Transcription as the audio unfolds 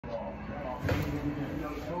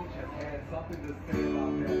had something to say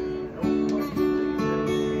about that.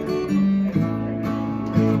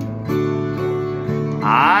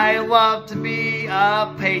 I love to be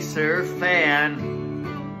a Pacer fan.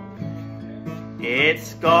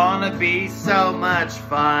 It's gonna be so much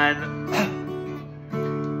fun.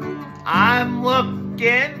 I'm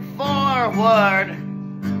looking forward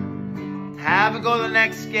to having go to the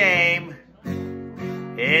next game.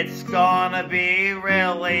 It's gonna be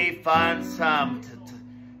really fun.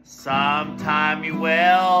 Sometime you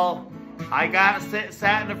will. I gotta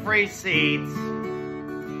sat in the free seats.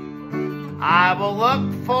 I will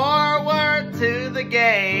look forward to the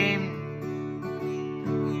game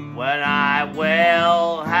when I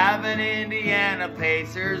will have an Indiana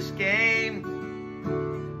Pacers game.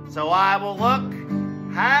 So I will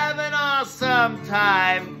have an awesome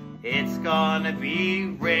time. It's gonna be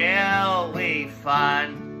really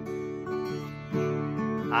fun.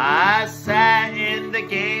 I sat in the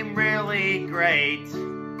game really great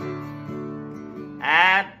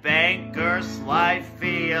at Bankers Life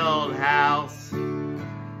Field House.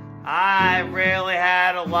 I really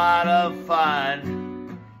had a lot of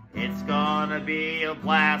fun. It's gonna be a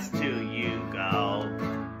blast till you go.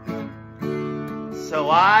 So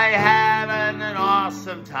I had an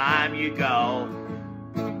awesome time, you go.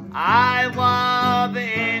 I love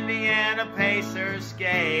the Indiana Pacers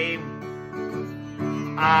game.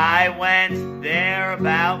 I went there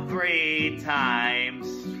about 3 times.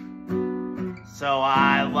 So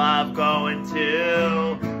I love going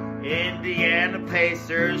to Indiana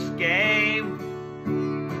Pacers game.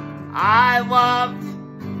 I love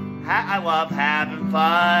having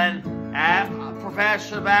fun at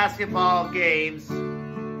professional basketball games.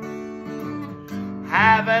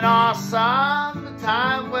 Have an awesome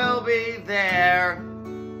time, we'll be there.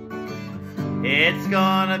 It's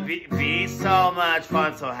gonna be so much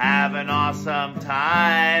fun, so have an awesome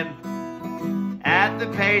time at the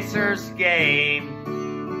Pacers game.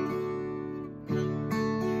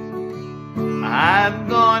 I'm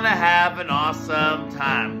gonna have an awesome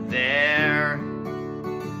time there.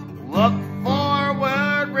 Look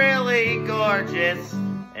forward, really gorgeous.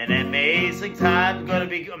 An amazing time, gonna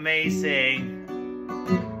be amazing.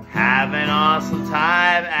 Have an awesome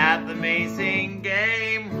time at the amazing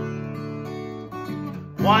game.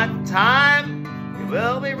 One time, it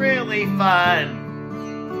will be really fun.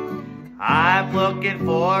 I'm looking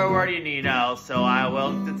forward, you know, so I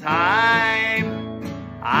will the time.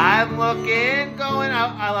 I'm going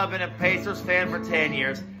out. I've been a Pacers fan for 10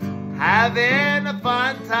 years. Having a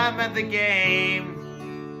fun time at the game.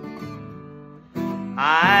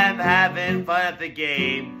 I'm having fun at the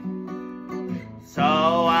game. So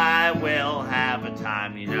I will have a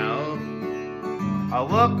time, you know. I'll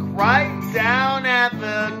look right down at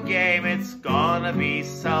the game. It's gonna be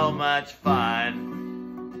so much fun.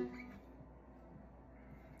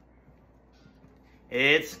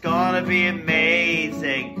 It's gonna be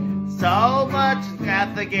amazing. So much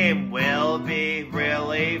at the game will be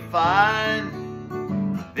really fun.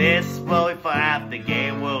 This will be fun at the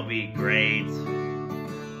game, will be great.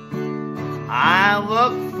 I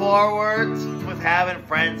look forward with having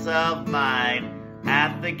friends of mine.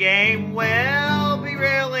 At the game will be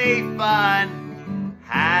really fun.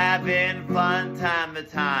 Having fun time to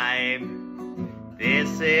time.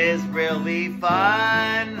 This is really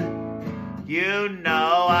fun. You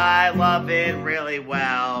know I love it really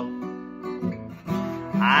well.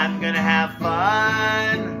 I'm gonna have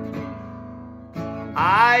fun.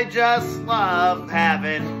 I just love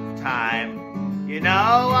having time. You know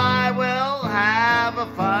I will have a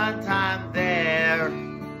fun time there.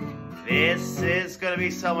 This is gonna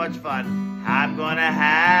be so much fun. I'm gonna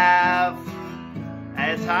have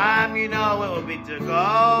a time, you know it will be to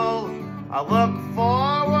go. I look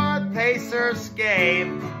forward, Pacers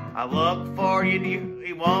game. I look forward,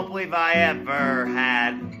 you won't believe I ever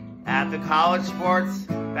had at the college sports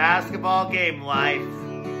basketball game life.